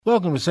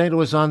Welcome to St.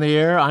 Louis on the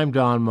Air. I'm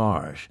Don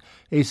Marsh.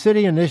 A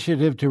city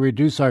initiative to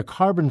reduce our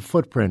carbon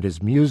footprint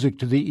is music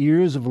to the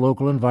ears of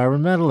local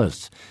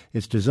environmentalists.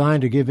 It's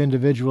designed to give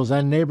individuals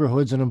and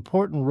neighborhoods an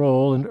important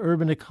role in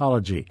urban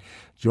ecology.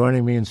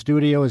 Joining me in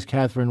studio is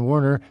Catherine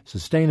Werner,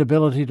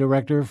 Sustainability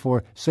Director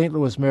for St.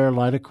 Louis Mayor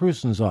Lyda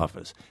Krewson's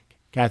office.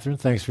 Catherine,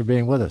 thanks for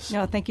being with us.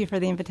 No, thank you for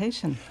the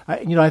invitation.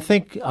 I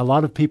think a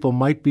lot of people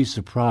might be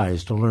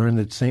surprised to learn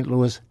that St.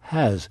 Louis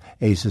has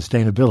a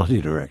Sustainability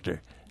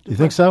Director. Do you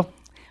think so?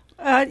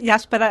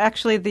 Yes, but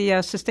actually the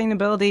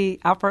sustainability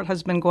effort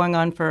has been going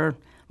on for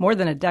more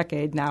than a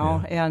decade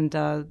now, and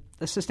the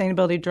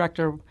sustainability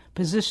director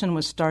position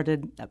was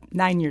started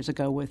 9 years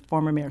ago with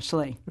former Mayor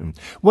Slay.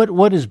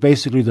 What is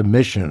basically the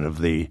mission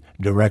of the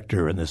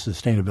director in the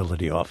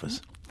sustainability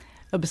office?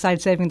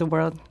 Besides saving the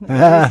world.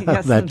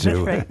 Yes, that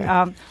too.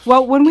 Right.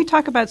 Well, when we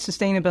talk about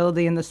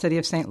sustainability in the city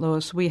of St.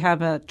 Louis, we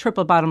have a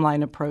triple bottom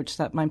line approach.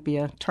 That might be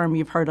a term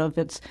you've heard of.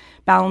 It's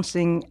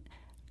balancing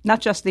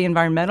not just the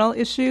environmental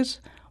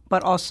issues,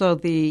 but also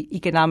the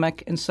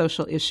economic and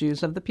social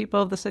issues of the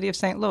people of the city of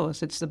St.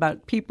 Louis. It's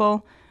about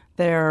people,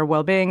 their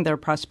well-being, their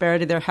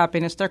prosperity, their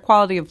happiness, their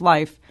quality of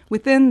life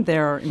within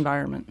their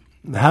environment.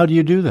 How do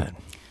you do that?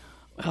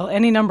 Well,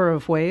 any number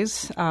of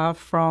ways,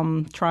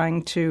 from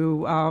trying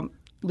to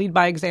lead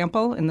by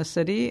example in the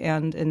city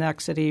and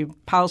enact city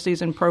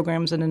policies and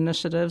programs and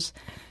initiatives,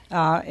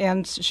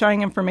 and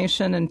sharing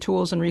information and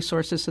tools and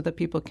resources so that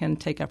people can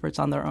take efforts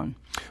on their own.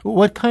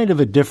 What kind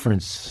of a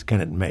difference can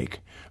it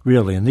make,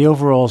 really, in the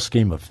overall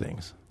scheme of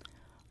things?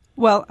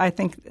 Well, I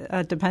think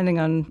depending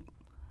on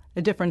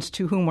a difference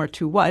to whom or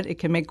to what, it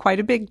can make quite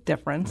a big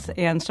difference.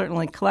 And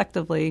certainly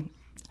collectively,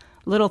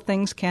 little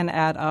things can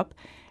add up.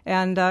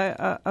 And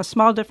a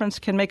small difference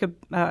can make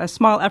a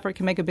small effort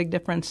can make a big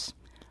difference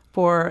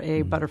for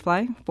a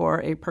butterfly,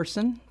 for a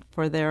person,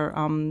 for their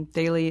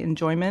daily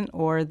enjoyment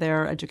or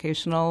their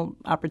educational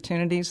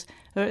opportunities.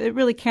 It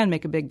really can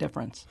make a big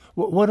difference.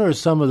 What are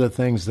some of the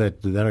things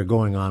that are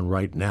going on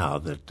right now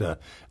that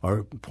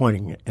are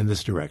pointing in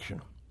this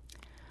direction?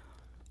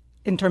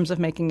 In terms of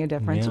making a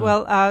difference?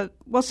 Yeah.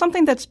 Well,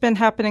 something that's been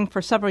happening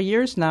for several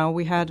years now,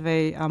 we had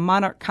a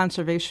monarch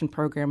conservation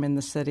program in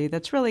the city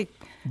that's really...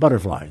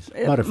 Butterflies.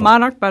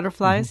 Monarch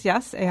butterflies,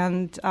 yes.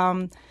 And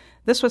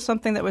this was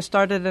something that was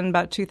started in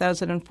about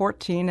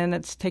 2014, and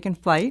it's taken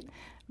flight.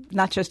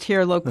 Not just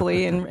here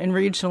locally and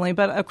regionally,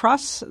 but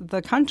across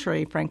the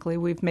country, frankly.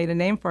 We've made a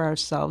name for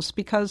ourselves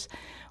because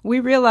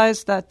we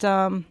realized that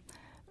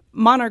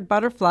monarch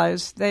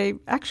butterflies, they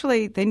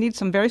need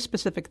some very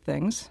specific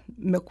things,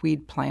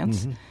 milkweed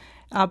plants,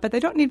 but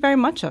they don't need very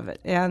much of it.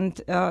 And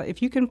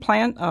if you can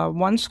plant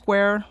 1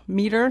 square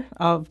meter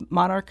of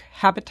monarch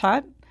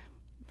habitat,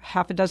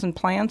 half a dozen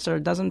plants or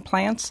a dozen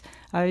plants,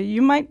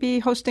 you might be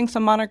hosting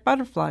some monarch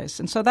butterflies.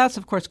 And so that's,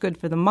 of course, good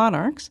for the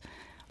monarchs.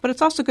 But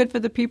it's also good for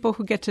the people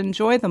who get to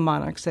enjoy the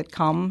monarchs that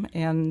come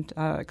and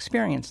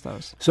experience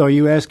those. So are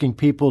you asking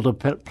people to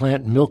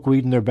plant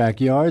milkweed in their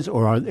backyards,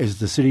 or is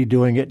the city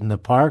doing it in the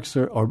parks,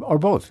 or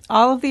both?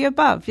 All of the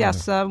above,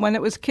 yes. When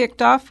it was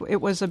kicked off, it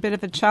was a bit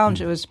of a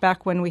challenge. It was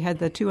back when we had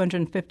the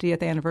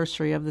 250th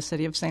anniversary of the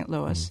city of St.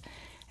 Louis.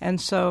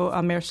 And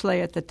so Mayor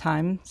Slay at the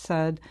time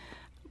said,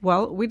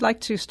 well, we'd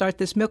like to start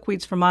this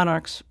Milkweeds for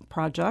Monarchs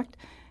project.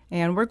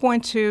 And we're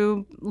going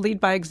to lead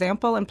by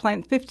example and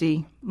plant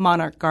 50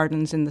 monarch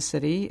gardens in the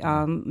city.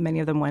 Many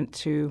of them went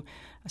to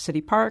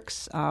city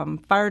parks,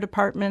 fire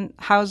department,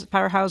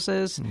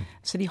 firehouses,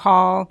 city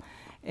hall.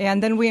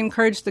 And then we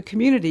encouraged the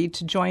community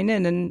to join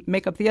in and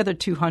make up the other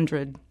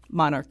 200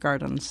 monarch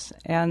gardens.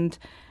 And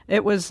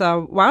it was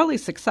wildly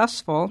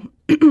successful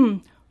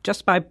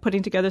just by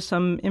putting together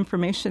some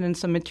information and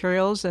some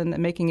materials and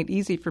making it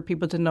easy for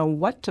people to know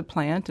what to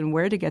plant and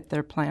where to get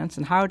their plants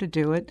and how to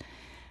do it.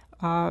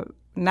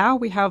 Now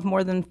we have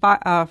more than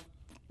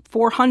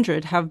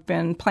 400 have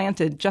been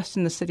planted just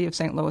in the city of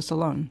St. Louis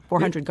alone,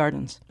 400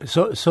 gardens.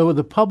 So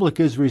the public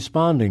is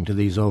responding to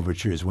these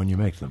overtures when you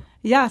make them?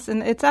 Yes,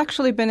 and it's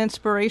actually been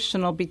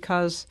inspirational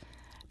because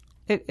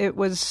it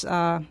was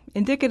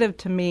indicative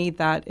to me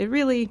that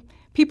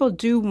people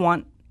do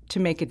want to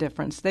make a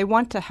difference. They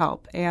want to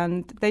help,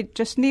 and they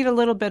just need a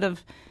little bit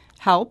of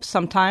help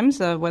sometimes,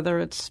 whether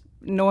it's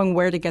knowing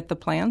where to get the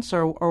plants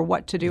or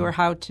what to do or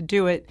how to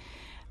do it.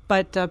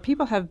 But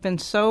people have been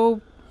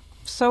so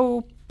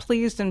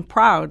pleased and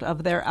proud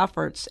of their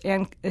efforts.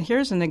 And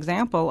here's an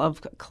example of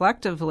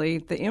collectively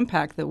the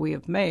impact that we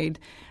have made.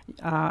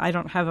 I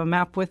don't have a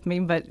map with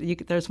me, but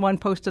there's one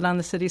posted on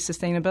the city's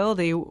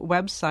sustainability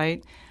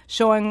website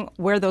showing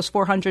where those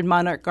 400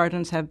 monarch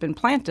gardens have been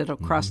planted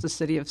across the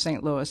city of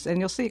St. Louis. And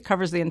you'll see it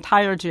covers the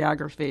entire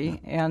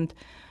geography. And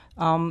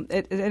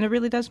it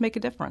really does make a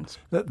difference.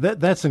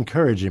 That's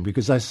encouraging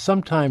because I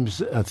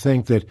sometimes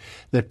think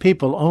that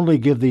people only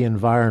give the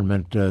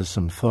environment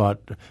some thought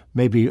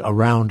maybe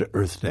around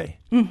Earth Day.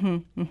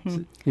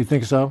 You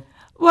think so?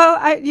 Well,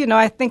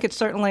 I think it's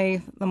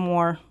certainly the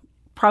more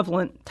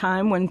prevalent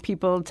time when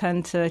people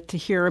tend to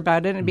hear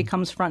about it and it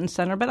becomes front and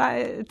center. But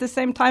at the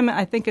same time,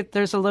 I think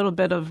there's a little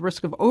bit of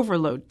risk of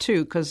overload,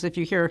 too, because if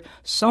you hear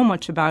so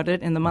much about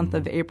it in the month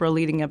of April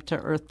leading up to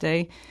Earth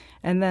Day,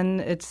 and then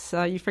it's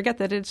you forget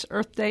that it's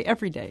Earth Day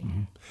every day.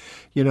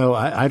 You know,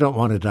 I don't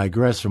want to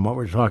digress from what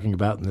we're talking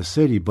about in the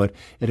city, but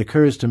it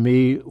occurs to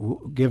me,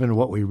 given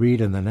what we read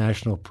in the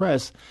national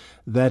press,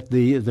 that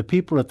the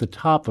people at the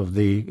top of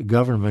the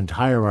government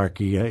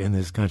hierarchy in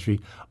this country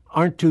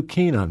aren't too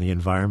keen on the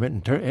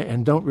environment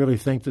and don't really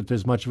think that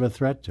there's much of a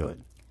threat to it.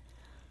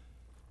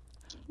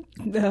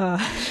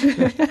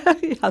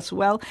 Yes,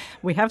 well,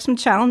 we have some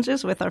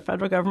challenges with our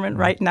federal government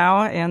right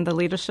now and the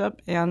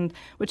leadership, and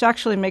which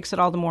actually makes it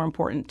all the more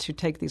important to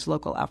take these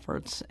local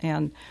efforts.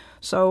 And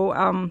so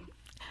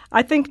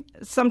I think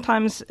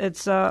sometimes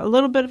it's a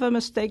little bit of a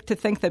mistake to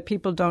think that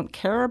people don't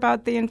care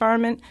about the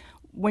environment.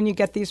 When you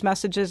get these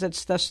messages,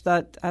 it's just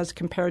that as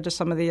compared to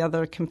some of the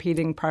other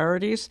competing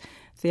priorities,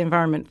 the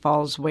environment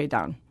falls way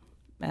down.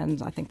 And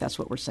I think that's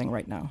what we're seeing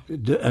right now.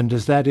 And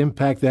does that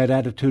impact, that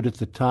attitude at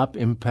the top,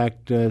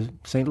 impact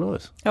St.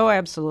 Louis? Oh,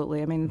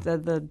 absolutely. I mean,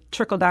 the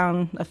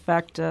trickle-down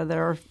effect,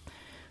 there are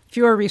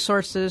fewer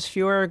resources,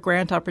 fewer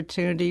grant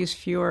opportunities,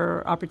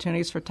 fewer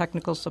opportunities for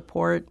technical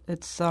support.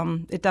 It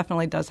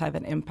definitely does have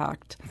an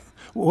impact.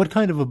 What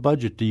kind of a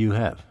budget do you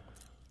have?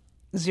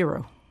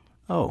 Zero.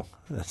 Oh,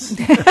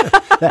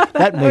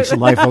 that makes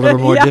life a little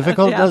more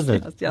difficult,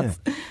 doesn't it? Yes.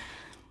 Yeah.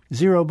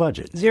 Zero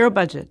budget. Zero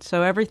budget.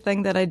 So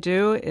everything that I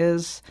do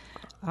is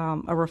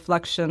a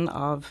reflection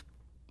of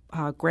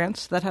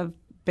grants that have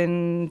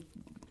been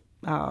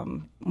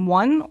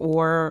won,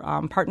 or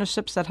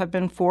partnerships that have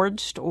been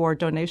forged, or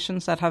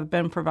donations that have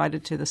been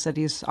provided to the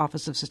city's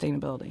Office of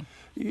Sustainability.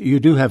 You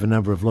do have a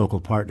number of local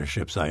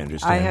partnerships, I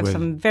understand. I have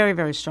some very,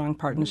 very strong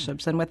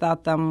partnerships, and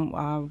without them,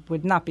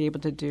 would not be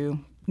able to do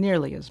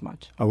nearly as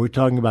much. Are we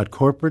talking about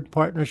corporate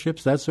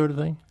partnerships, that sort of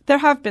thing? There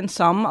have been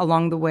some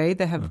along the way.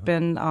 There have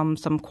been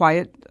some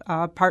quiet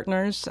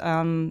partners,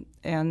 but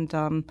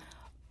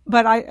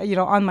I,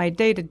 on my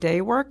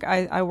day-to-day work,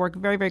 I work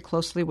very, very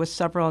closely with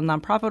several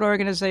nonprofit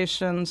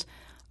organizations,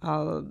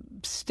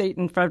 state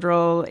and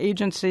federal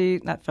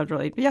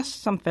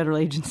some federal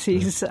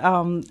agencies,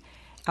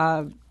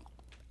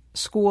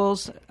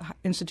 schools,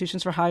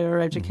 institutions for higher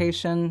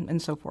education,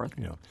 and so forth.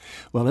 Yeah.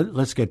 Well,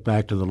 let's get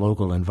back to the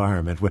local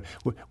environment.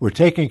 We're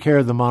taking care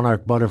of the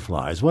monarch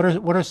butterflies. What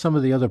are some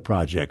of the other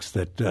projects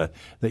that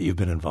you've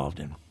been involved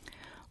in?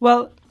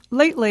 Well,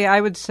 lately, I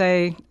would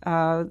say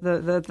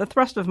the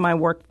thrust of my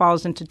work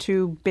falls into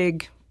two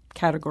big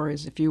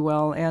categories, if you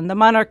will. And the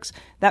monarchs,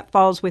 that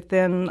falls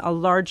within a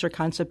larger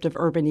concept of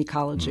urban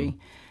ecology.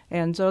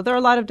 And so there are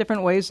a lot of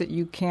different ways that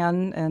you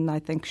can, and I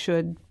think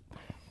should,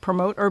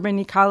 promote urban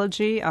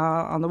ecology.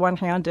 On the one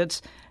hand,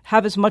 it's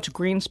have as much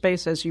green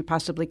space as you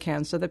possibly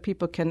can so that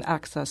people can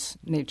access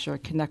nature,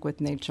 connect with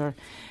nature.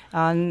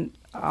 And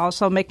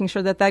also making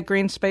sure that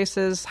green space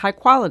is high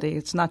quality.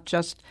 It's not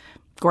just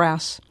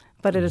grass,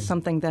 but it is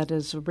something that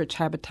is rich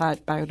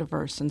habitat,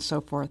 biodiverse, and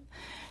so forth.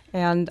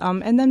 And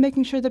then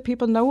making sure that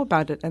people know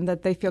about it and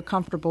that they feel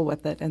comfortable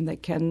with it and they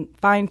can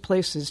find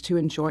places to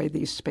enjoy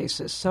these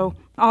spaces. So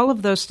all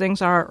of those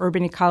things are our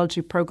urban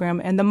ecology program,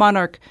 and the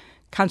monarch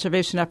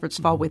conservation efforts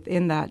fall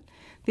within that.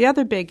 The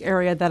other big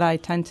area that I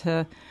tend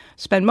to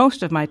spend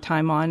most of my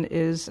time on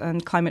is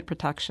on climate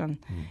protection.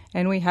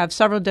 And we have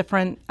several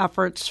different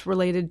efforts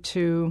related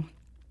to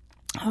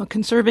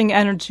conserving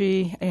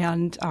energy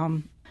and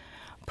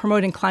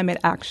promoting climate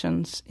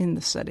actions in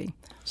the city.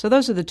 So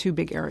those are the two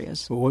big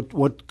areas.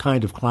 What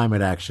kind of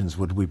climate actions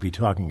would we be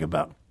talking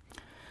about?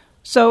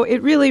 So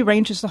it really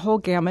ranges the whole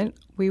gamut.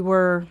 We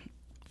were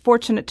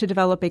fortunate to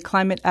develop a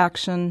climate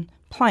action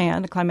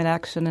plan, a climate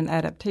action and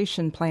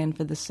adaptation plan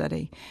for the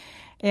city.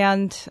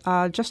 And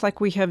just like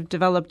we have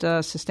developed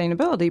a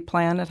sustainability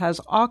plan, it has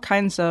all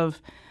kinds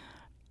of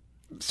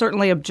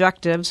certainly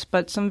objectives,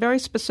 but some very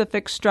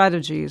specific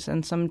strategies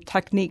and some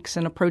techniques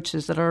and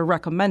approaches that are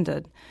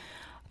recommended.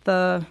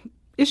 The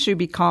issue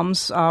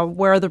becomes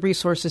where are the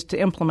resources to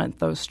implement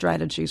those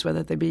strategies,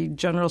 whether they be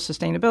general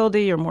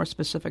sustainability or more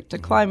specific to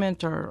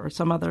climate or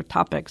some other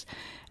topics.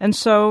 And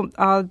so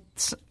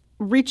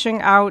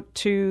reaching out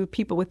to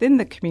people within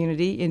the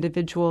community,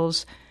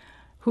 individuals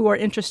who are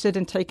interested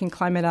in taking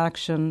climate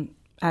action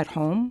at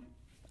home,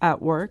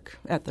 at work,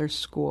 at their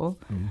school.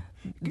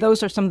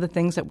 Those are some of the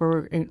things that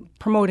we're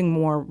promoting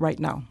more right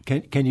now.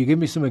 Can you give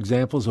me some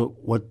examples of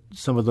what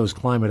some of those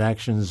climate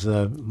actions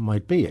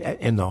might be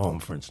in the home,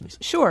 for instance?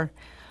 Sure.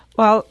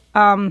 Well,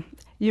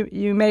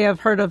 you may have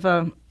heard of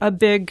a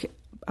big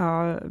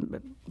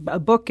a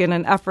book in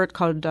an effort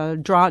called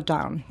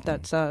Drawdown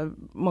that's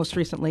most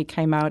recently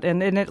came out,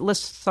 and it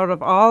lists sort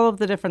of all of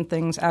the different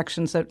things,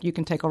 actions that you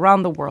can take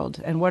around the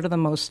world, and what are the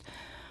most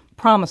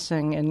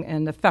promising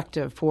and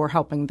effective for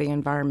helping the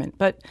environment.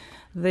 But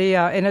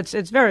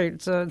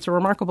it's a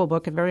remarkable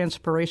book and very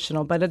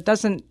inspirational, but it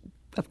doesn't,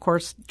 of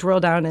course, drill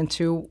down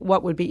into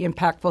what would be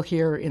impactful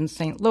here in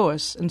St.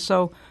 Louis. And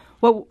so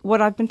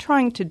what I've been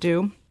trying to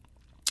do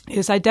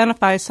is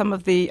identify some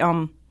of the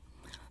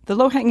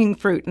low-hanging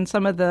fruit and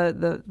some of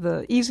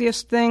the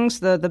easiest things,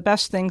 the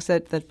best things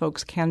that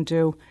folks can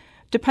do,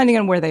 depending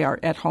on where they are,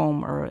 at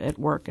home or at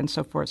work and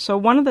so forth. So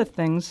one of the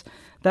things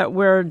that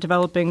we're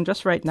developing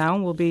just right now,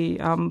 we'll be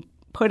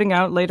putting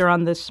out later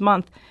on this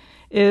month,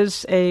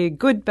 is a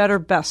good, better,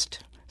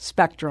 best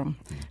spectrum.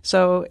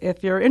 So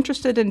if you're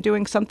interested in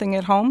doing something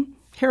at home,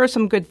 here are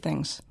some good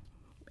things.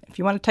 If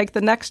you want to take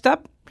the next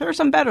step, here are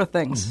some better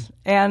things.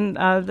 And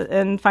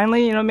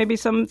finally, maybe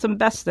some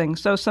best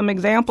things. So some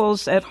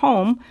examples at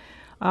home.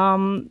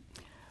 In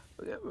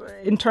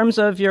terms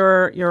of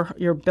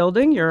your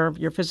building,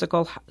 your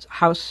physical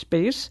house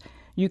space,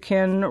 you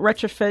can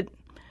retrofit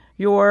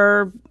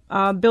your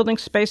building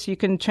space. You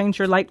can change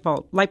your light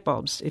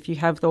bulbs. If you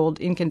have the old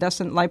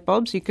incandescent light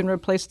bulbs, you can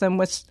replace them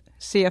with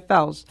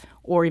CFLs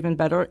or even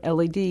better,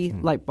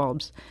 LED light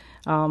bulbs.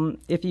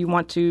 If you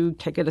want to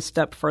take it a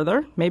step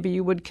further, maybe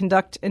you would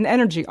conduct an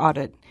energy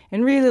audit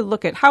and really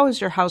look at how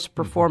is your house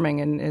performing,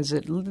 and is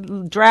it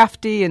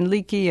drafty and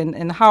leaky,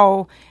 and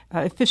how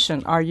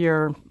efficient are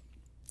your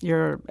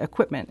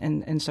equipment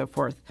and so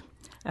forth.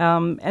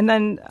 And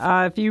then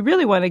if you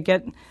really want to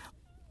get,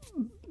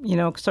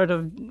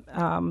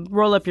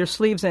 roll up your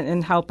sleeves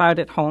and help out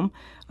at home,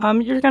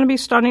 you're going to be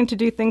starting to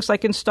do things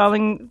like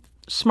installing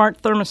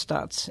smart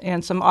thermostats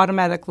and some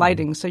automatic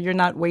lighting, so you're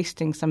not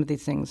wasting some of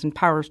these things, and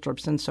power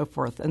strips and so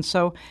forth. And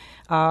so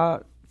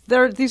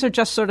these are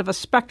just sort of a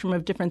spectrum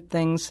of different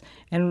things.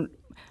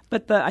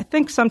 But I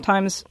think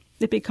sometimes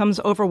it becomes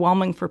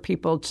overwhelming for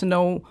people to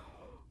know,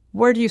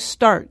 where do you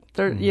start?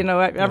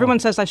 Everyone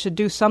says I should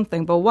do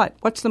something, but what?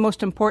 What's the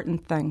most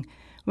important thing?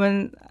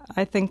 When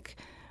I think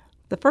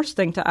the first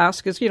thing to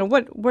ask is,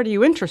 what are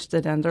you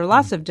interested in? There are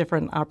lots of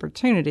different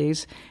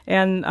opportunities.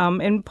 And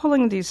in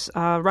pulling these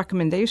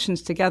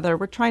recommendations together,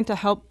 we're trying to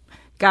help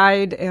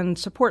guide and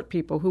support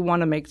people who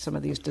want to make some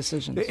of these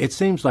decisions. It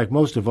seems like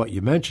most of what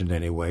you mentioned,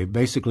 anyway,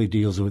 basically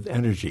deals with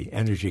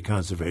energy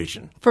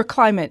conservation. For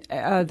climate,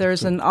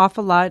 there's an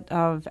awful lot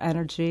of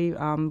energy.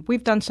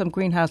 We've done some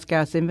greenhouse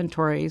gas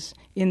inventories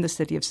in the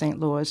city of St.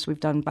 Louis. We've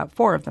done about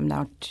 4 of them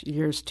now,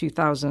 years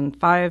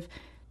 2005,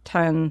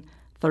 10,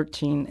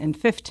 13, and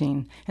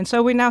 15. And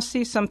so we now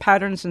see some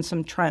patterns and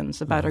some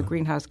trends about our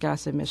greenhouse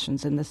gas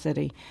emissions in the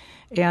city.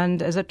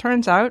 And as it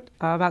turns out,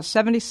 about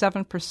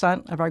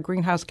 77% of our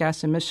greenhouse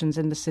gas emissions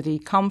in the city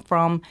come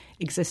from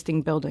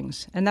existing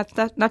buildings. And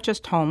that's not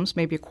just homes,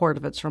 maybe a quarter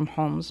of it's from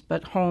homes,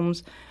 but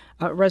homes,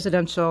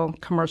 residential,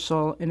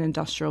 commercial, and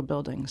industrial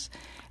buildings.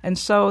 And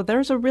so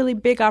there's a really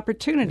big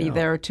opportunity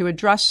there to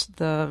address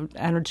the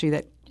energy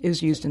that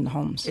is used in the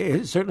homes.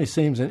 It certainly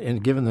seems,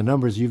 and given the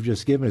numbers you've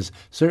just given us,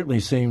 certainly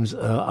seems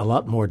a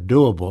lot more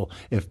doable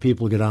if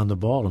people get on the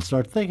ball and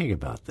start thinking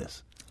about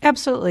this.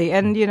 Absolutely.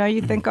 And,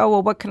 you think, oh,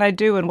 well, what can I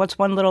do? And what's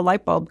one little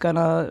light bulb going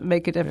to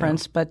make a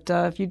difference? Yeah. But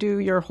if you do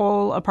your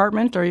whole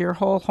apartment or your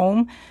whole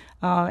home,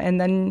 and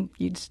then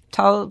you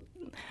tell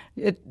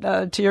it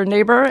to your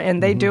neighbor,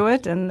 and they do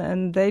it,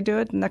 and they do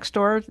it next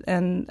door,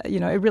 and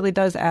it really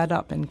does add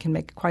up and can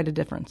make quite a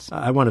difference.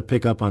 I want to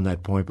pick up on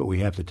that point, but we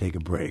have to take a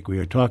break. We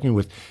are talking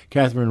with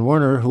Catherine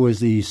Werner, who is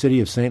the City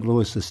of St.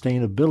 Louis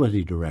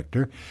Sustainability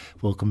Director.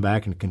 We'll come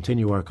back and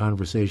continue our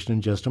conversation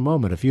in just a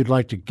moment. If you'd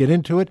like to get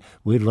into it,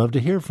 we'd love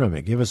to hear from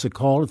you. Give us a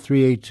call at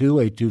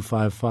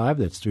 382-8255.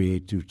 That's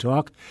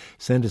 382-TALK.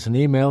 Send us an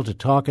email to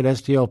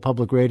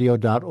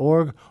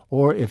talk@stlpublicradio.org,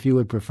 or if you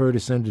would prefer to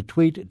send a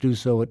tweet, do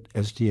so at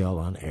STL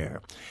on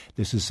Air.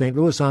 This is St.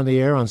 Louis on the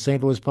Air on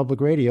St. Louis Public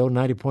Radio,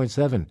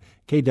 90.7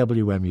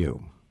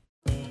 KWMU.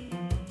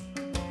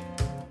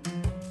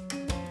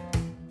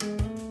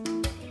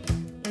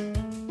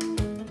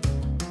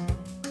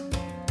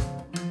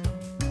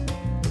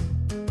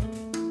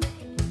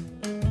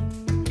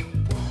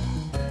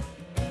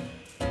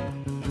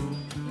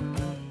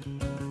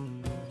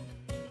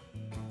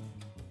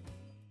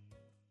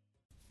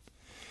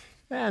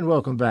 And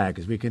welcome back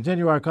as we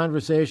continue our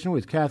conversation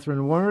with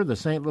Catherine Werner, the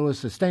St.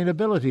 Louis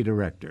Sustainability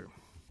Director.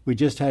 We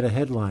just had a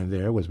headline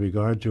there with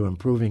regard to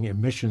improving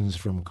emissions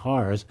from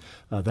cars.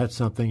 That's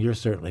something you're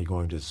certainly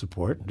going to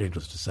support,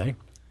 needless to say.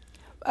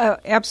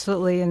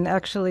 Absolutely. And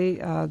actually,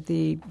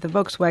 the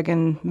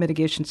Volkswagen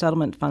Mitigation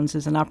Settlement Funds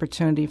is an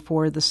opportunity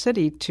for the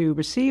city to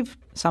receive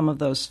some of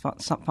those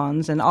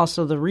funds, and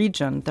also the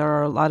region. There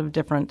are a lot of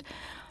different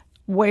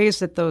ways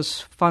that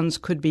those funds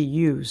could be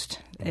used.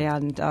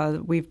 And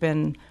we've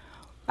been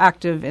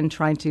active in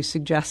trying to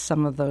suggest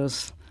some of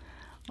those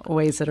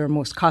ways that are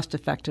most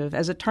cost-effective.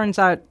 As it turns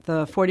out,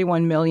 the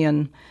 $41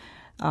 million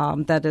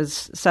that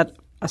is set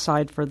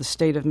aside for the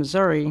state of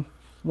Missouri,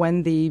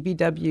 when the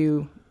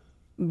VW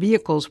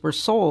vehicles were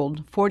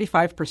sold,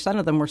 45%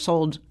 of them were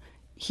sold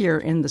here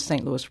in the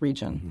St. Louis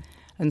region. Mm-hmm.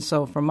 And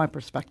so from my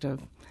perspective,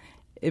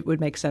 it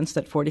would make sense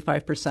that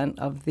 45%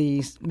 of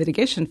the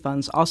mitigation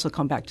funds also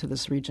come back to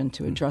this region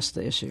to address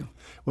the issue.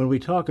 When we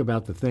talk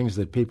about the things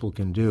that people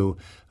can do,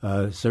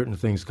 certain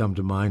things come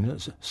to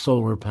mind,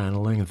 solar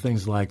paneling and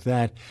things like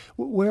that.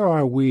 Where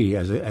are we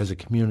as a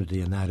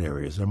community in that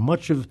area? Is there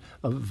much of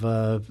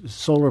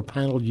solar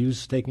panel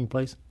use taking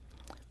place?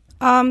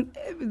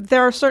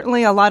 There are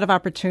certainly a lot of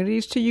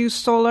opportunities to use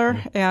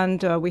solar,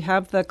 and we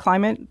have the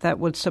climate that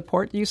would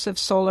support use of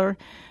solar.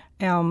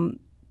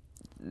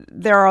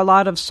 There are a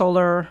lot of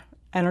solar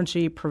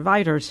energy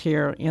providers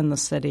here in the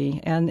city,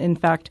 and in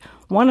fact,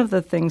 one of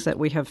the things that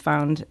we have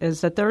found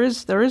is that there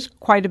is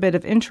quite a bit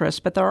of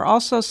interest, but there are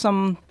also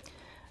some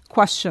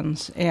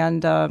questions,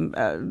 and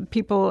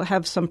people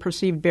have some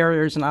perceived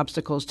barriers and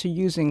obstacles to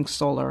using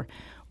solar.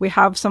 We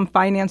have some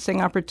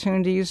financing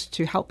opportunities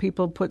to help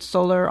people put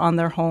solar on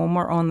their home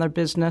or on their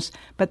business,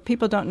 but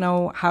people don't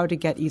know how to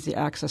get easy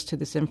access to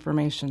this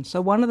information.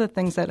 So one of the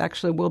things that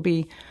actually we'll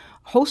be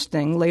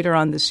hosting later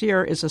on this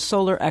year is a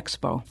solar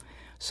expo.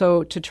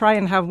 So to try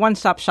and have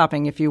one-stop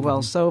shopping, if you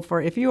will. So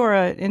if you are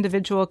an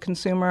individual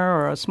consumer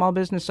or a small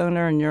business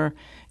owner and you're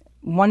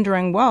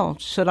wondering, well,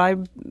 should I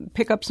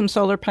pick up some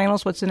solar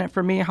panels? What's in it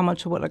for me? How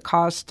much would it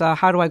cost?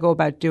 How do I go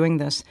about doing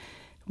this?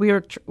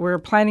 We're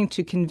planning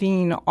to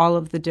convene all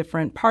of the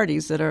different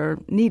parties that are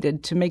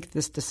needed to make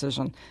this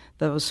decision.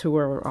 Those who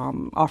are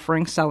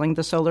selling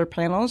the solar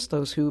panels,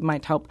 those who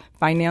might help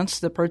finance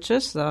the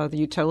purchase, the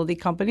utility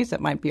companies that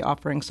might be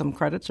offering some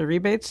credits or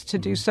rebates to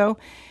do so,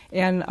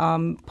 and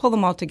pull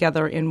them all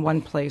together in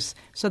one place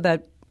so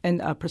that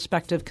a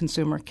prospective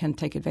consumer can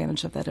take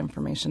advantage of that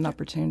information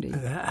opportunity.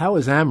 How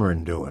is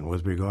Ameren doing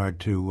with regard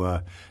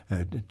to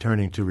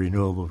turning to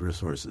renewable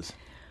resources?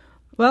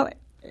 Well,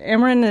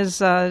 Ameren is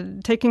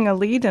taking a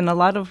lead in a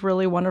lot of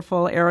really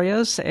wonderful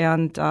areas,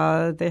 and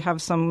they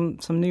have some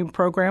new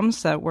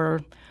programs that we're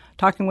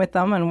talking with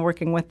them and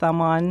working with them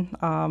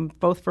on,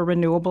 both for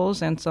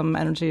renewables and some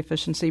energy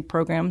efficiency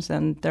programs,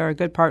 and they're a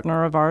good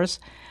partner of ours.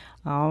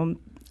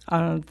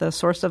 The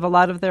source of a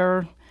lot of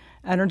their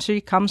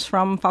energy comes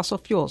from fossil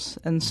fuels,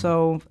 and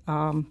so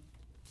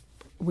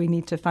we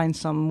need to find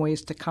some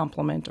ways to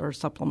complement or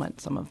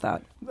supplement some of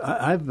that.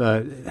 I've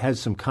had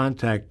some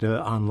contact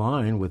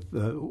online with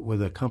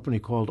a company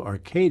called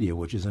Arcadia,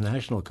 which is a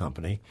national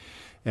company,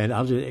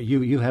 and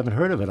you haven't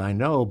heard of it, I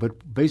know,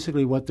 but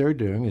basically what they're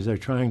doing is they're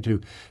trying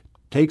to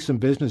take some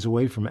business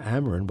away from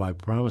Ameren by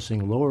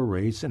promising lower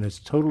rates, and it's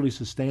totally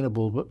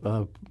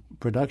sustainable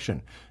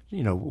production,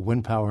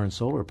 wind power and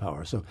solar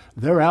power. So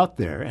they're out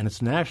there, and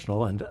it's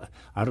national, and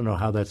I don't know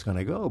how that's going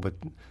to go, but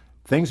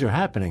things are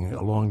happening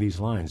along these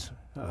lines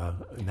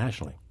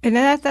nationally. And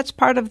that's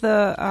part of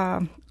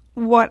the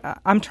what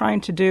I'm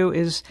trying to do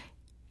is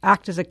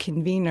act as a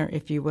convener,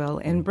 if you will,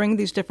 and bring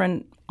these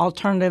different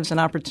alternatives and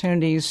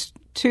opportunities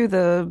to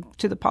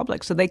the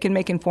public so they can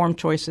make informed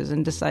choices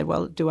and decide,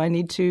 well, do I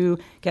need to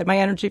get my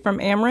energy from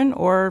Ameren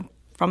or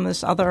from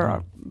this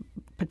other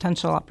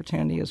potential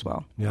opportunity as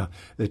well? Yeah,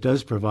 it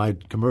does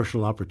provide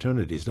commercial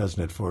opportunities,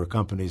 doesn't it, for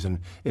companies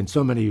in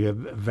so many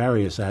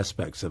various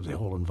aspects of the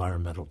whole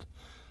environmental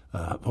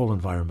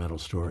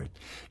story.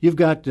 You've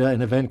got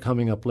an event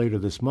coming up later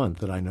this month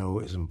that I know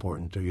is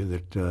important to you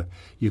that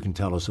you can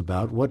tell us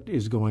about. What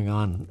is going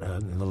on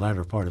in the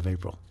latter part of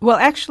April? Well,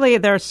 actually,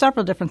 there are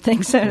several different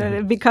things.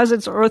 Because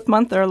it's Earth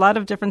Month, there are a lot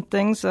of different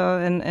things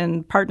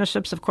and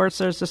partnerships. Of course,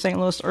 there's the St.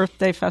 Louis Earth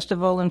Day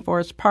Festival in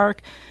Forest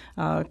Park.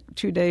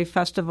 2-day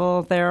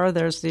festival there.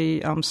 There's the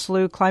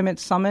SLU Climate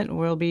Summit.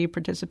 We'll be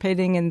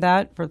participating in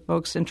that for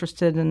folks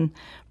interested in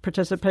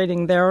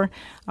participating there.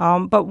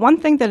 But one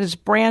thing that is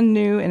brand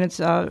new, and it's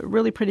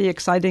really pretty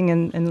exciting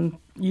and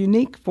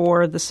unique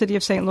for the city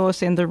of St.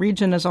 Louis and the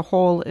region as a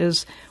whole,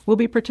 is we'll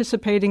be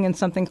participating in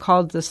something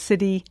called the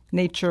City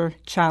Nature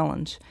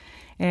Challenge.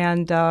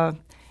 And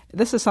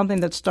this is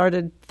something that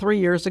started 3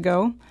 years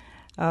ago,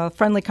 a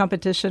friendly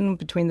competition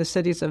between the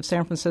cities of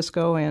San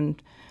Francisco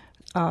and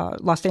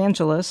Los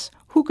Angeles,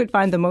 who could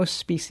find the most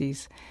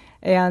species.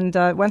 And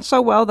it went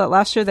so well that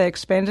last year they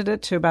expanded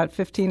it to about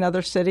 15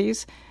 other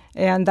cities.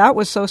 And that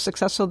was so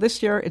successful.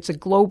 This year, it's a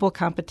global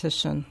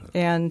competition.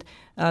 And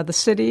the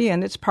city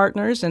and its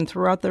partners and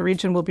throughout the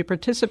region will be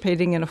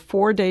participating in a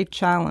 4-day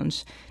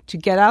challenge to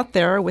get out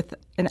there with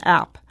an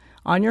app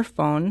on your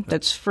phone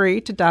that's free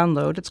to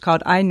download. It's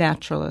called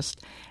iNaturalist.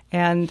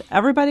 And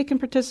everybody can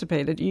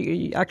participate.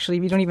 You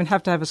don't even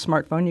have to have a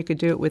smartphone. You could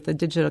do it with a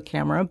digital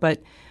camera.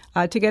 But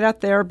to get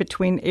out there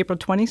between April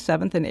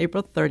 27th and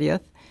April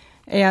 30th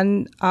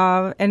and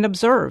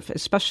observe,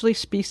 especially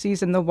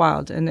species in the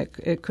wild. And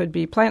it could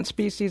be plant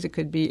species, it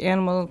could be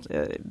animal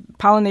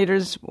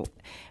pollinators,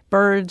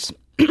 birds,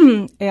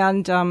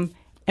 and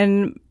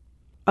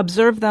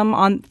observe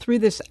them through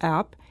this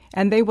app.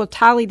 And they will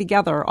tally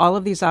together all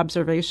of these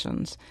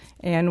observations.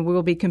 And we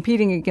will be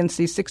competing against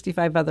these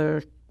 65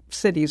 other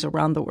cities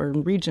around the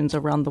world, regions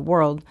around the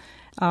world.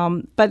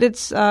 But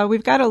it's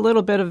we've got a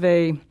little bit of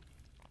a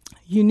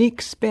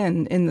unique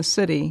spin in the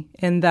city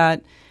in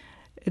that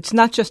it's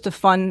not just a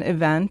fun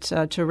event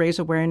to raise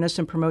awareness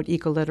and promote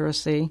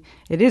eco-literacy.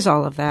 It is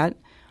all of that.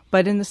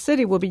 But in the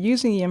city, we'll be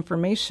using the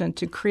information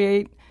to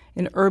create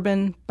an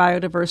urban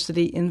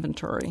biodiversity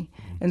inventory.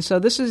 And so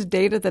this is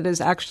data that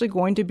is actually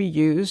going to be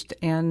used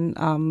and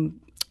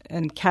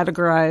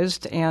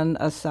categorized and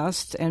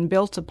assessed and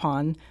built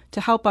upon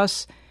to help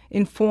us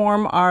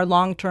inform our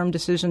long-term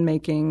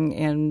decision-making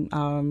and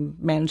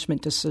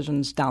management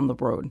decisions down the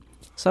road.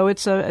 So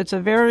it's a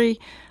very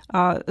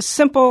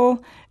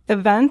simple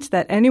event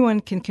that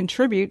anyone can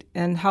contribute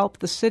and help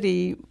the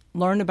city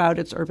learn about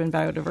its urban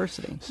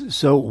biodiversity.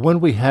 So when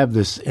we have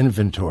this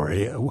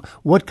inventory,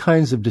 what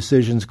kinds of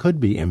decisions could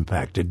be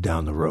impacted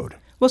down the road?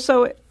 Well,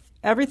 so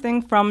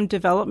everything from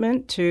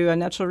development to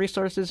natural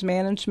resources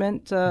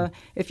management.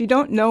 If you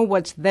don't know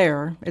what's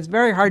there, it's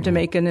very hard to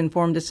make an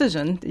informed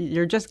decision.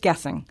 You're just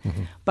guessing.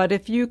 But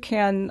if you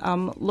can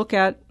look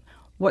at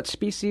what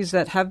species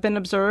that have been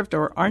observed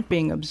or aren't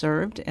being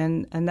observed,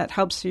 and that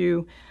helps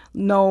you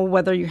know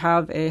whether you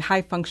have a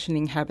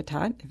high-functioning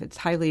habitat, if it's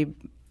highly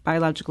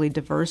biologically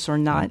diverse or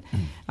not.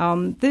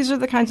 These are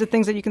the kinds of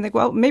things that you can think,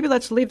 well, maybe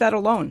let's leave that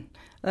alone.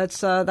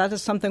 That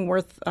is something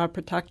worth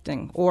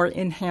protecting or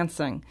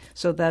enhancing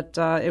so that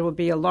it will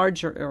be a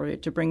larger area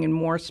to bring in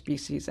more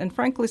species. And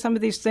frankly, some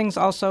of these things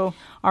also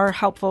are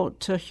helpful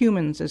to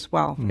humans as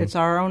well. It's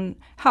our own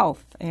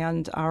health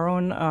and our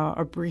own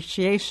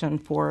appreciation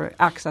for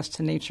access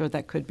to nature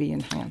that could be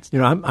enhanced. You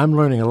know, I'm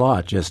learning a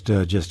lot just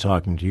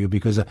talking to you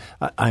because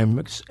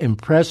I'm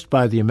impressed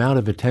by the amount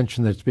of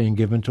attention that's being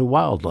given to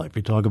wildlife.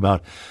 We talk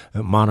about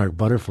monarch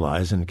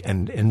butterflies and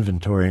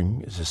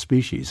inventorying the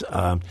species.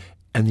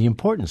 And the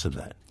importance of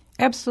that.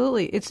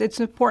 Absolutely. It's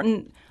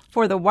important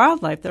for the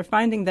wildlife. They're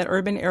finding that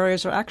urban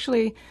areas are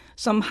actually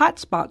some hot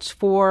spots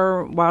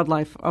for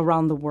wildlife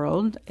around the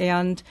world.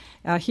 And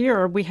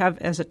here we have,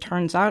 as it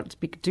turns out,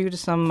 due to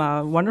some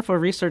wonderful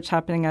research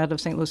happening out of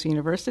St. Louis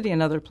University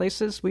and other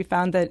places, we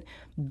found that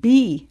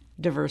bee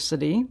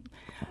diversity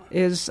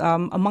is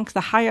amongst the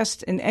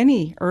highest in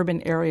any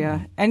urban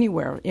area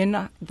anywhere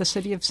in the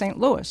city of St.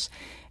 Louis.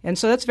 And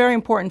so that's very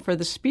important for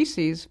the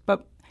species,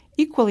 but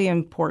equally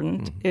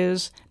important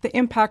is the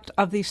impact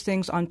of these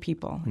things on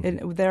people.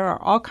 There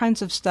are all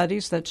kinds of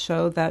studies that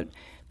show that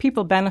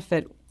people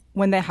benefit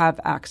when they have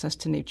access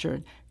to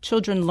nature.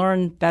 Children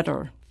learn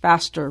better,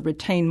 faster,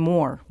 retain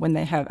more when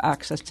they have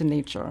access to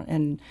nature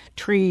and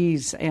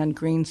trees and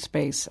green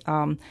space.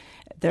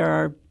 There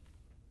are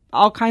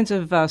all kinds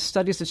of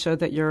studies that show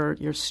that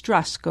your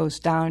stress goes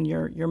down,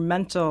 your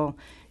mental,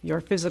 your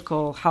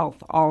physical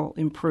health all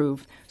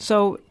improve.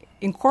 So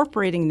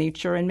incorporating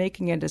nature and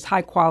making it as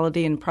high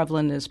quality and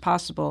prevalent as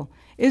possible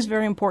is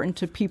very important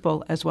to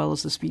people as well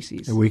as the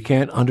species. We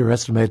can't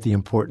underestimate the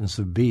importance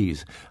of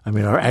bees. I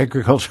mean, our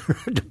agriculture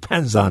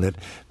depends on it.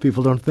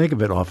 People don't think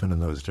of it often in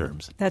those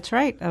terms. That's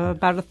right.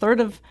 About a third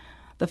of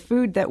the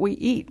food that we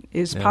eat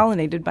is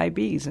pollinated by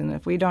bees, and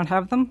if we don't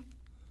have them...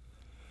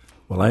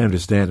 Well, I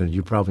understand, and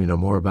you probably know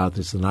more about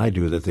this than I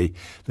do, that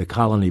the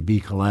colony bee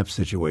collapse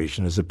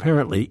situation is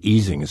apparently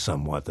easing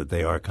somewhat, that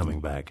they are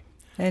coming back.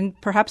 And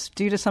perhaps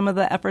due to some of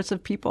the efforts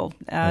of people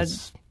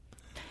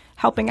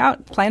helping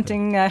out,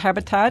 planting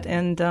habitat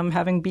and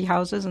having bee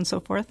houses and so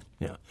forth.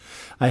 Yeah.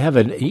 I have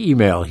an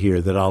email here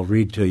that I'll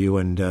read to you,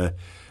 and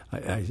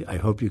I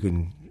hope you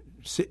can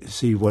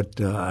see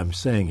what I'm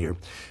saying here.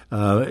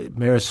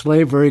 Mayor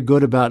Slay, very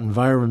good about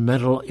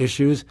environmental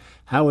issues.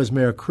 How is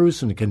Mayor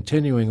Krewson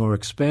continuing or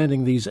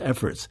expanding these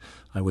efforts?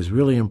 I was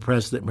really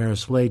impressed that Mayor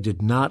Slay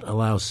did not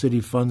allow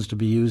city funds to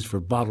be used for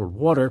bottled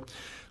water.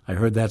 I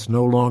heard that's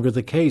no longer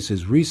the case.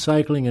 Is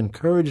recycling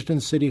encouraged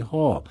in City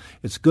Hall?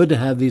 It's good to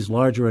have these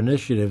larger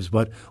initiatives,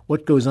 but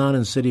what goes on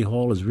in City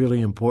Hall is really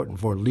important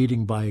for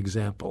leading by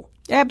example.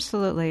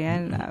 Absolutely,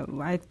 and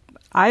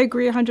I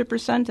agree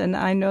 100%, and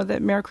I know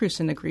that Mayor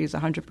Krewson agrees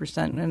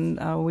 100%,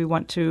 and we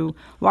want to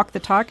walk the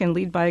talk and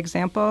lead by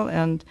example,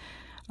 and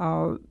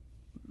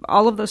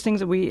all of those things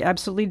that we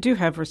absolutely do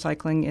have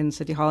recycling in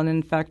City Hall and,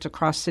 in fact,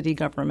 across city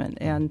government,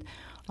 and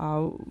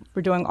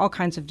we're doing all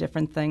kinds of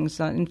different things.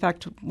 In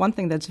fact, one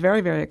thing that's very,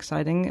 very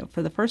exciting,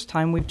 for the first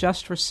time, we've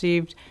just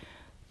received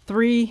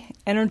 3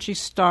 Energy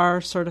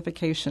Star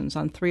certifications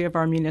on 3 of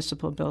our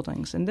municipal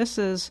buildings. And this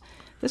is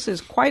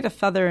quite a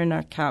feather in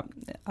our cap.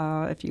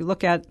 If you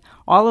look at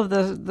all of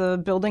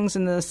the buildings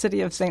in the city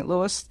of St.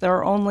 Louis, there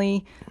are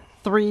only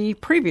 3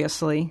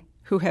 previously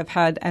who have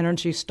had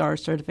Energy Star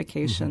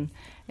certification.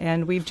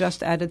 And we've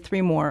just added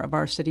 3 more of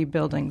our city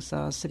buildings,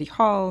 City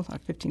Hall, our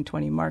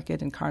 1520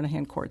 Market, and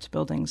Carnahan Courts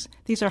buildings.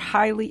 These are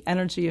highly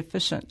energy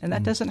efficient, and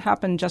that doesn't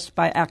happen just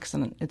by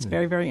accident. It's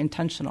very, very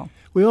intentional.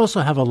 We also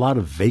have a lot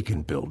of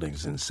vacant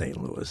buildings in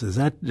St. Louis. Is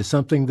that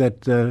something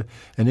that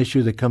an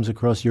issue that comes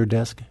across your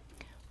desk?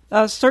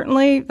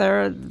 Certainly,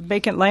 there are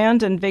vacant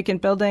land and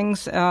vacant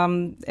buildings,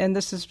 and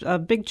this is a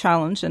big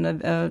challenge and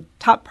a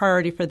top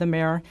priority for the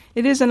mayor.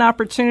 It is an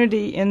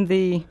opportunity in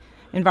the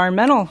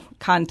environmental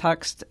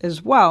context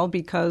as well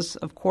because,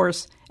 of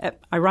course,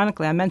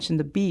 ironically, I mentioned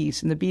the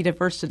bees and the bee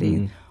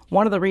diversity.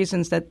 One of the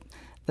reasons that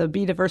the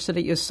bee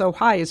diversity is so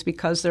high is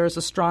because there is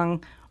a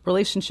strong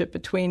relationship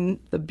between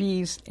the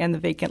bees and the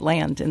vacant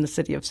land in the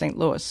city of St.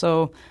 Louis.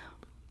 So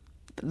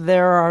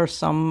there are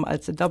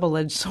it's a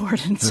double-edged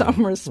sword in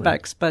some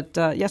respects. But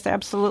yes,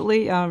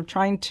 absolutely,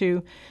 trying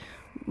to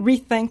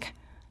rethink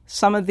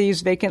some of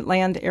these vacant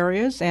land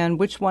areas and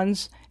which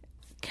ones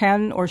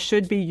can or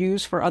should be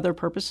used for other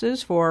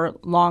purposes, for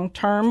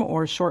long-term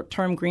or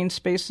short-term green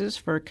spaces,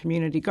 for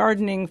community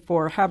gardening,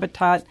 for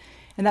habitat,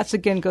 And that's,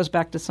 again, goes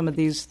back to some of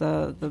these,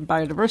 the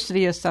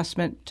biodiversity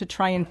assessment, to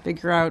try and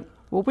figure out,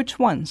 well, which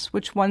ones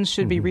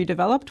should be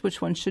redeveloped,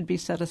 which ones should be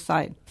set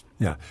aside.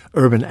 Yeah.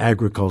 Urban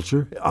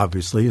agriculture,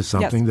 obviously, is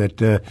something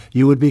that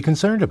you would be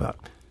concerned about.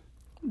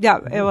 Yeah,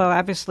 well,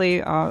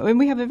 obviously, and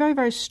we have a very,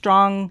 very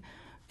strong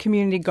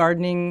community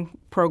gardening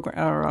program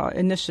or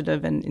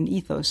initiative and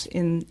ethos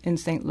in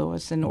St.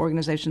 Louis, and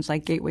organizations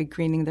like Gateway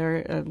Greening. There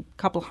are a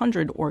couple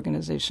hundred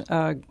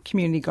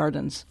community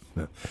gardens.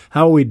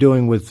 How are we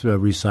doing with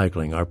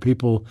recycling? Are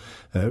people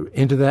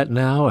into that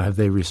now? Have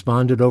they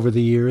responded over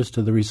the years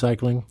to the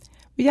recycling?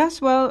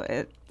 Yes, well,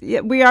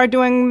 we are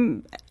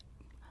doing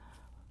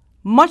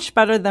much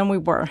better than we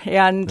were,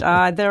 and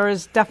there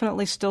is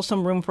definitely still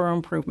some room for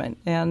improvement.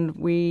 And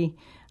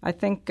I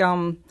think,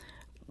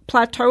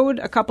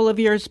 plateaued a couple of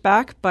years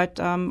back, but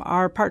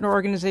our partner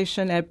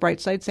organization at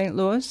Brightside St.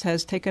 Louis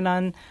has taken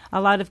on a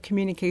lot of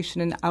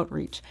communication and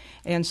outreach.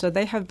 And so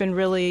they have been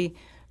really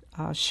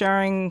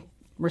sharing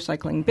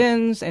recycling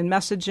bins and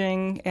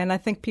messaging, and I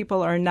think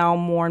people are now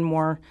more and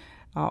more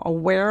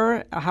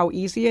aware how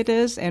easy it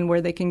is and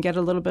where they can get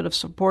a little bit of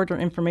support or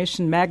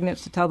information,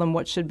 magnets to tell them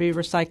what should be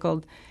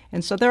recycled.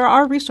 And so there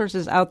are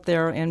resources out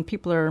there, and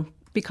people are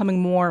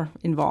becoming more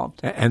involved.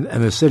 And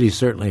the city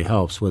certainly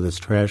helps with its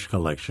trash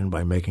collection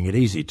by making it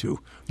easy to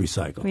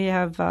recycle. We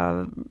have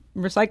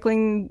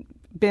recycling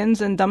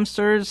bins and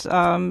dumpsters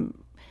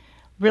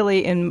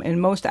really in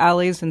most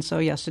alleys, and so,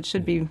 yes, it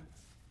should be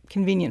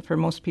convenient for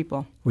most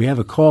people. We have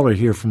a caller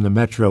here from the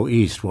Metro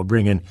East. We'll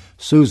bring in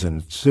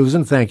Susan.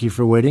 Susan, thank you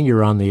for waiting.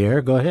 You're on the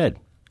air. Go ahead.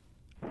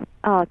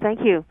 Oh, thank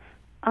you.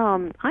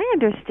 I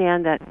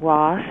understand that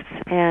wasps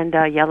and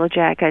yellow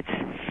jackets,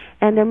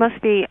 and there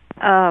must be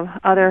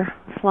other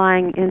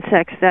flying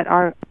insects that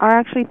are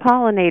actually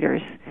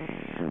pollinators,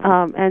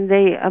 and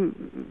they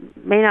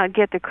may not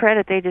get the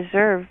credit they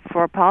deserve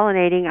for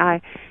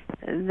pollinating.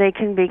 They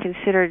can be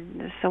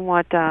considered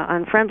somewhat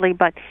unfriendly,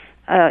 but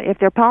if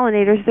they're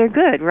pollinators, they're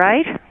good,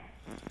 right?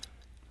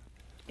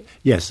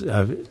 Yes.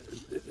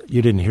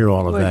 You didn't hear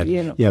all of that.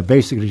 Yeah,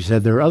 basically you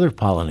said there are other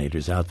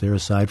pollinators out there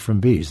aside from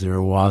bees. There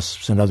are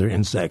wasps and other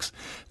insects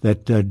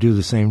that do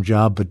the same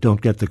job but don't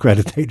get the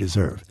credit they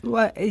deserve.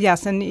 Well,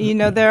 yes, and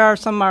there are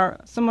some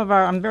of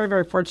our. I'm very,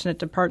 very fortunate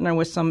to partner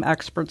with some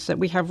experts that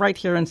we have right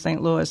here in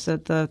St. Louis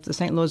at the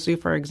St. Louis Zoo,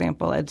 for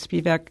example. Ed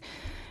Spivak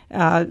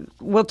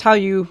will tell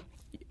you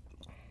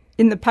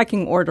in the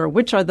pecking order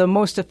which are the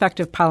most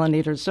effective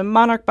pollinators. So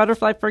monarch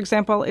butterfly, for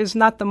example, is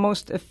not the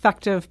most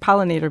effective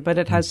pollinator, but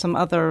it has some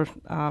other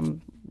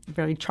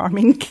very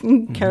charming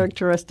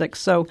characteristics.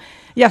 So,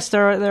 yes,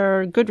 there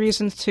are good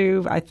reasons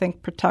to, I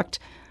think, protect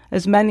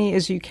as many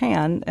as you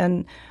can.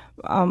 And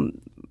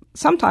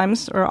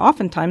sometimes, or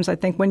oftentimes, I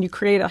think when you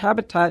create a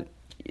habitat,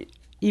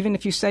 even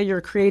if you say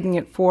you're creating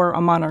it for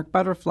a monarch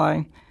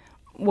butterfly,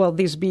 well,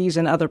 these bees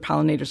and other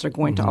pollinators are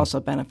going to also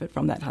benefit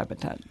from that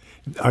habitat.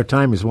 Our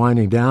time is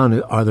winding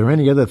down. Are there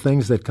any other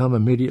things that come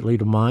immediately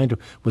to mind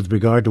with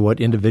regard to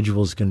what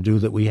individuals can do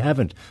that we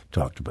haven't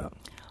talked about?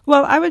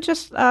 Well, I would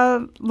just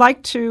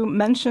like to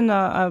mention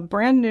a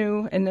brand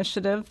new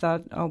initiative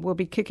that will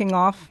be kicking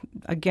off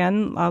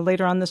again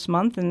later on this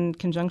month in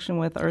conjunction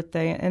with Earth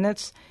Day, and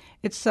it's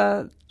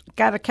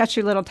got a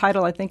catchy little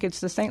title. I think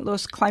it's the St.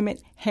 Louis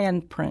Climate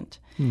Handprint.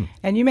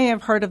 And you may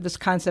have heard of this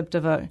concept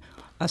of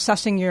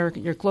assessing your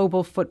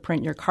global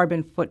footprint, your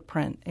carbon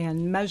footprint,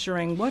 and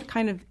measuring what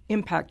kind of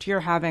impact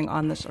you're having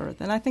on this Earth.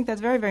 And I think that's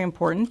very, very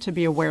important to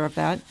be aware of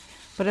that.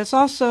 But it's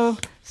also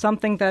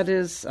something that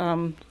is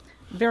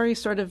very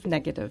sort of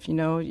negative.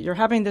 You're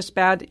having this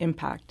bad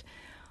impact.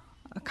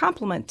 A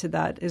complement to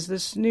that is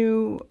this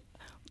new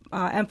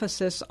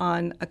emphasis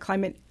on a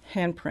climate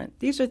handprint.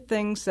 These are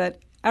things that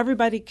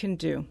everybody can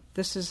do.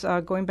 This is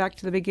going back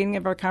to the beginning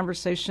of our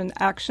conversation,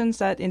 actions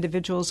that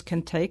individuals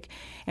can take.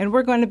 And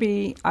we're going to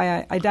be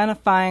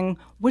identifying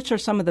which are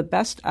some of the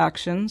best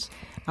actions,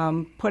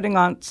 putting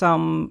on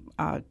some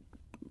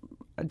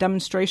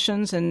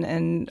demonstrations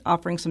and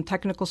offering some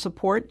technical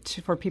support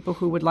for people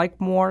who would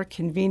like more,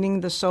 convening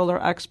the Solar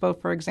Expo,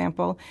 for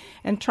example,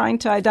 and trying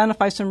to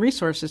identify some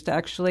resources to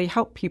actually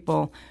help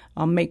people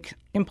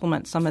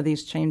implement some of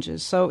these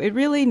changes. So it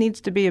really needs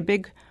to be a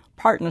big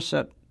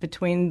partnership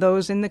between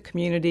those in the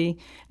community.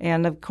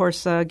 And, of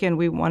course, again,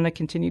 we want to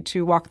continue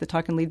to walk the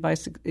talk and lead by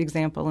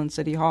example in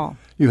City Hall.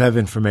 You have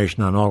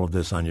information on all of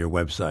this on your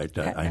website,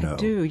 I know. I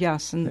do,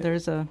 yes. And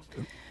there's a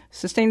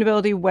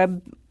sustainability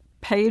web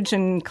page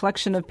and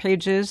collection of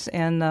pages,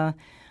 and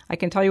I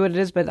can tell you what it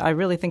is, but I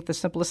really think the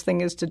simplest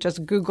thing is to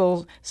just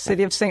Google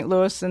City of St.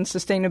 Louis and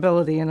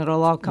sustainability, and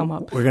it'll all come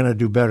up. We're going to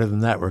do better than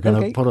that. We're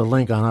going to put a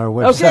link on our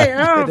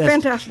website. Okay,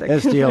 fantastic.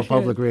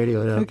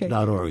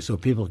 STLpublicradio.org, so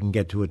people can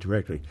get to it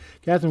directly.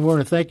 Catherine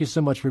Warner, thank you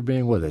so much for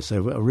being with us.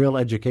 A real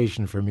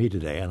education for me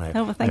today, and I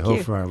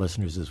hope for our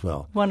listeners as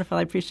well. Wonderful.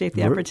 I appreciate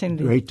the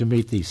opportunity. Great to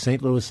meet the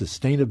St. Louis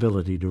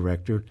Sustainability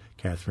Director,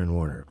 Catherine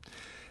Warner.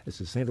 This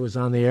is St. Louis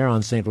on the Air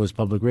on St. Louis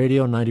Public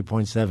Radio,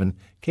 90.7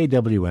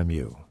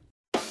 KWMU.